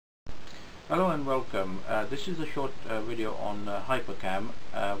Hello and welcome. This is a short video on HyperCam,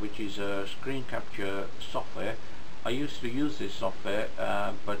 which is a screen capture software. I used to use this software,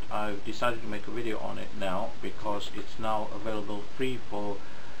 but I've decided to make a video on it now because it's now available free for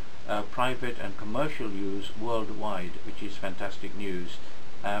private and commercial use worldwide, which is fantastic news.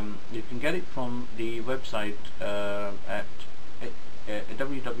 You can get it from the website at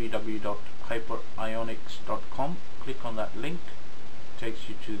www.hyperionics.com. Click on that link. Takes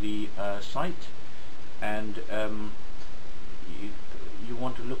you to the site, and you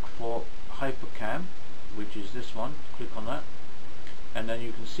want to look for HyperCam, which is this one. Click on that, and then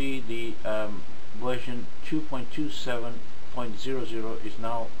you can see the version 2.27.00 is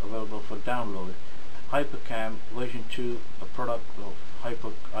now available for download. HyperCam version 2, a product of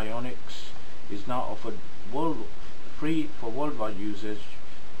Hyperionics, is now offered free for worldwide users,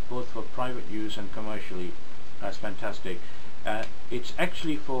 both for private use and commercially. That's fantastic. It's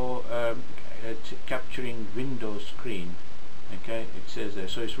actually for capturing Windows screen. Okay, it says there,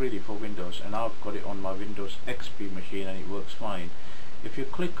 so it's really for Windows, and I've got it on my Windows XP machine and it works fine. If you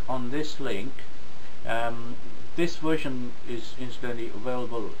click on this link, this version is incidentally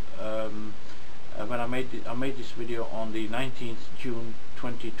available. When I made this video on the 19th June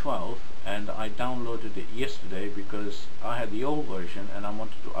 2012, and I downloaded it yesterday because I had the old version and I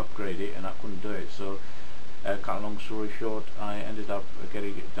wanted to upgrade it and I couldn't do it. So cut a long story short, I ended up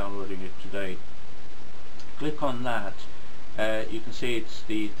downloading it today. Click on that. You can see it's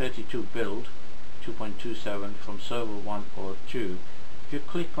the 32 build 2.27 from server 1 or 2. If you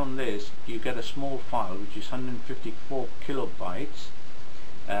click on this, you get a small file which is 154 kilobytes.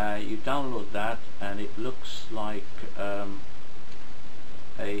 You download that and it looks like a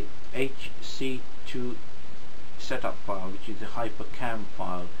HC2 setup file, which is a HyperCam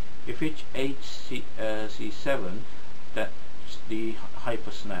file. If it's HC7, that's the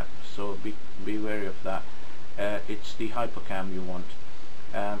HyperSnap, so be wary of that. It's the HyperCam you want.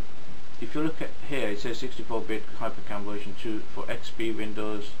 If you look at here, it says 64-bit HyperCam version 2 for XP,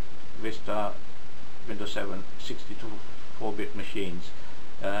 Windows, Vista, Windows 7, 64-bit machines.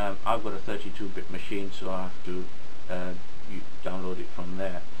 I've got a 32-bit machine, so I have to download it from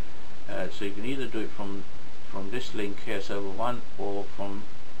there. So you can either do it from this link here, server 1, or from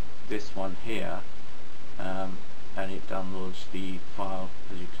this one here, and it downloads the file,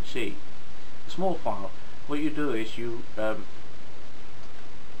 as you can see. A small file. What you do is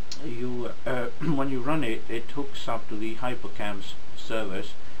when you run it, it hooks up to the HyperCam's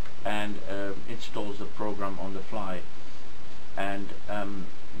servers and installs the program on the fly. And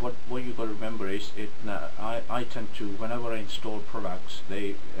what you got to remember is I tend to, whenever I install products,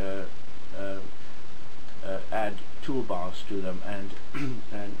 they add toolbars to them, and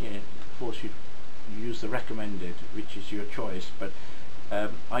force you to use the recommended, which is your choice, but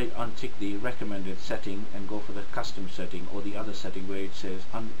I untick the recommended setting and go for the custom setting, or the other setting where it says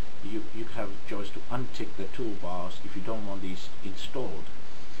you have a choice to untick the toolbars if you don't want these installed.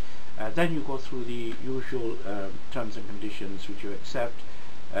 Then you go through the usual terms and conditions which you accept,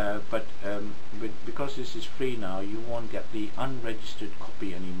 but because this is free now, you won't get the unregistered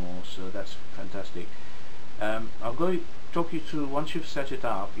copy anymore, so that's fantastic. I'll talk you through, once you've set it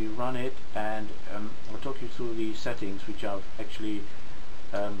up, you run it, and I'll talk you through the settings which I've actually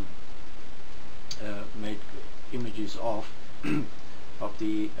made images of of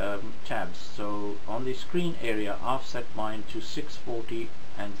the tabs. So on the screen area, I've set mine to 640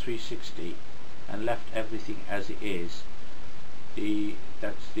 and 360 and left everything as it is.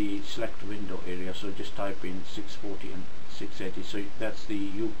 That's the select window area, so just type in 640 and 680, so that's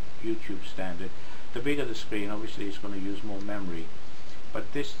the YouTube standard. The bigger the screen, obviously it's going to use more memory,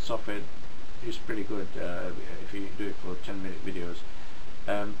 but this software is pretty good if you do it for 10-minute videos.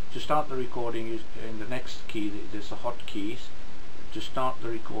 To start the recording, in the next key, there's the hot keys. To start the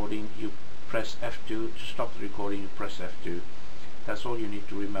recording, you press F2. To stop the recording, you press F2. That's all you need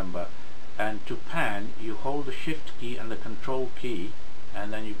to remember. And to pan, you hold the Shift key and the Control key,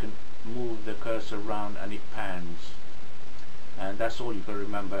 and then you can move the cursor around and it pans. And that's all you've got to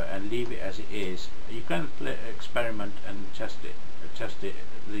remember, and leave it as it is. You can experiment and test the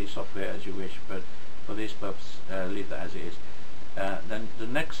software as you wish, but for this purpose, leave that as it is. Then the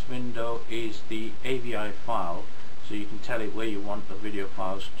next window is the Avi File, so you can tell it where you want the video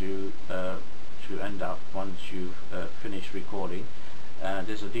files to end up once you've finished recording.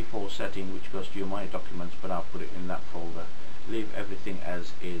 There's a default setting which goes to your My Documents, but I'll put it in that folder. Leave everything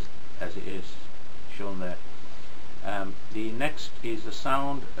as it is shown there. The next is the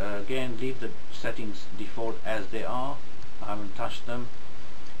sound. Again, leave the settings default as they are. I haven't touched them.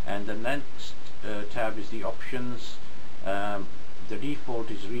 And the next tab is the options. the default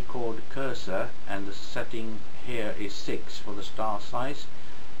is record cursor, and the setting here is 6 for the star size,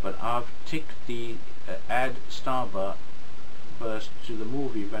 but I've ticked the add starburst to the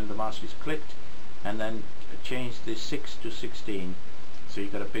movie when the mouse is clicked, and then change the 6 to 16, so you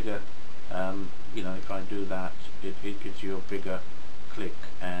got a bigger you know, if I do that, it gives you a bigger click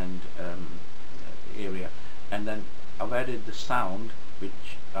and area. And then I've added the sound,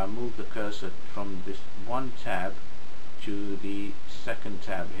 which I move the cursor from this one tab to the second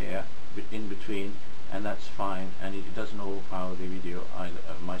tab here in between, and that's fine, and it doesn't overpower the video either,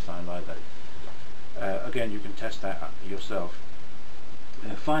 my sound either. Again, you can test that yourself.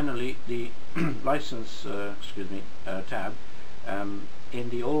 Finally, the license tab. In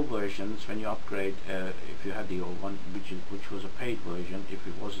the old versions, when you upgrade, if you had the old one, which was a paid version, if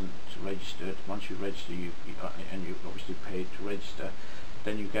it wasn't registered, once you register, and you obviously paid to register,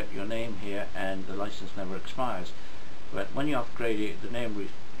 then you get your name here, and the license never expires. But when you upgrade it, the name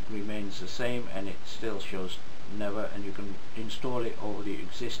remains the same, and it still shows never, and you can install it over the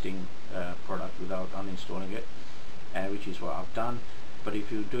existing product without uninstalling it, which is what I've done. But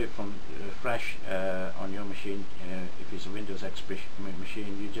if you do it from fresh on your machine, if it's a Windows XP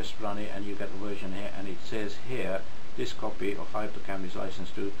machine, you just run it and you get the version here, and it says here, this copy of HyperCam is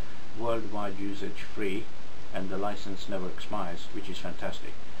licensed to worldwide usage free, and the license never expires, which is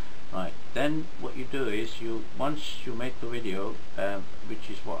fantastic. Right, then what you do is, once you make the video,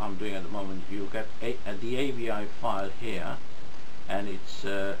 which is what I'm doing at the moment, you get the Avi file here, and it's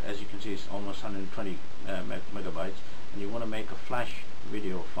as you can see, it's almost 120 megabytes, and you want to make a flash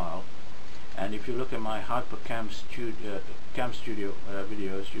video file. And if you look at my HyperCam Cam Studio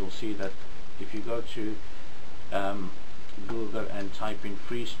videos, you'll see that if you go to Google and type in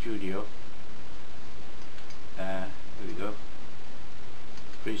Free Studio, here we go,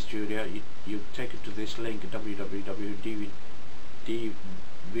 Free Studio, you take it to this link,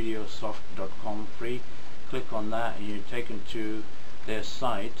 www.dvideosoft.com free. Click on that, and you're taken to their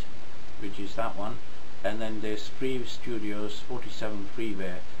site, which is that one. And then there's Free Studios 47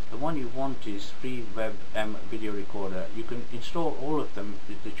 freeware. The one you want is free WebM video recorder. You can install all of them,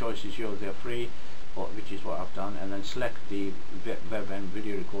 the choice is yours, they're free, which is what I've done, and then select the WebM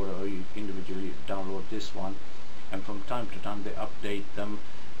video recorder, or you individually download this one, and from time to time they update them,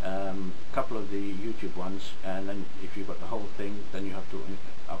 a couple of the YouTube ones, and then if you've got the whole thing, then you have to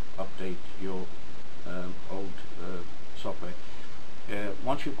update your old software.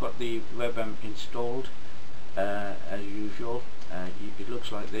 Once you've got the WebM installed, as usual, it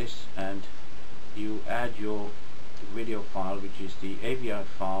looks like this, and you add your video file, which is the Avi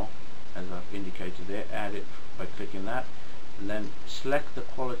file, as I've indicated there. Add it by clicking that, and then select the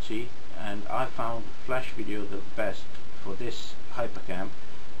quality, and I found Flash video the best for this HyperCam,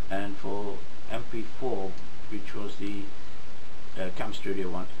 and for MP4, which was the Cam Studio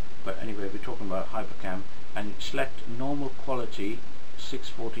one. But anyway, we're talking about HyperCam, and select normal quality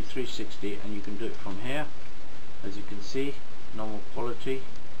 640 360, and you can do it from here, as you can see, normal quality,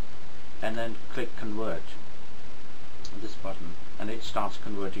 and then click convert, this button, and it starts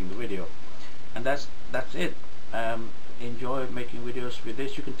converting the video. And that's it. Enjoy making videos with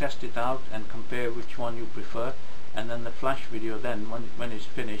this. You can test it out and compare which one you prefer, and then the Flash video, then when it's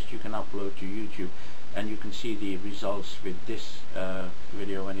finished, you can upload to YouTube, and you can see the results with this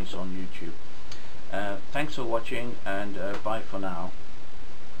video when it's on YouTube. Thanks for watching, and bye for now.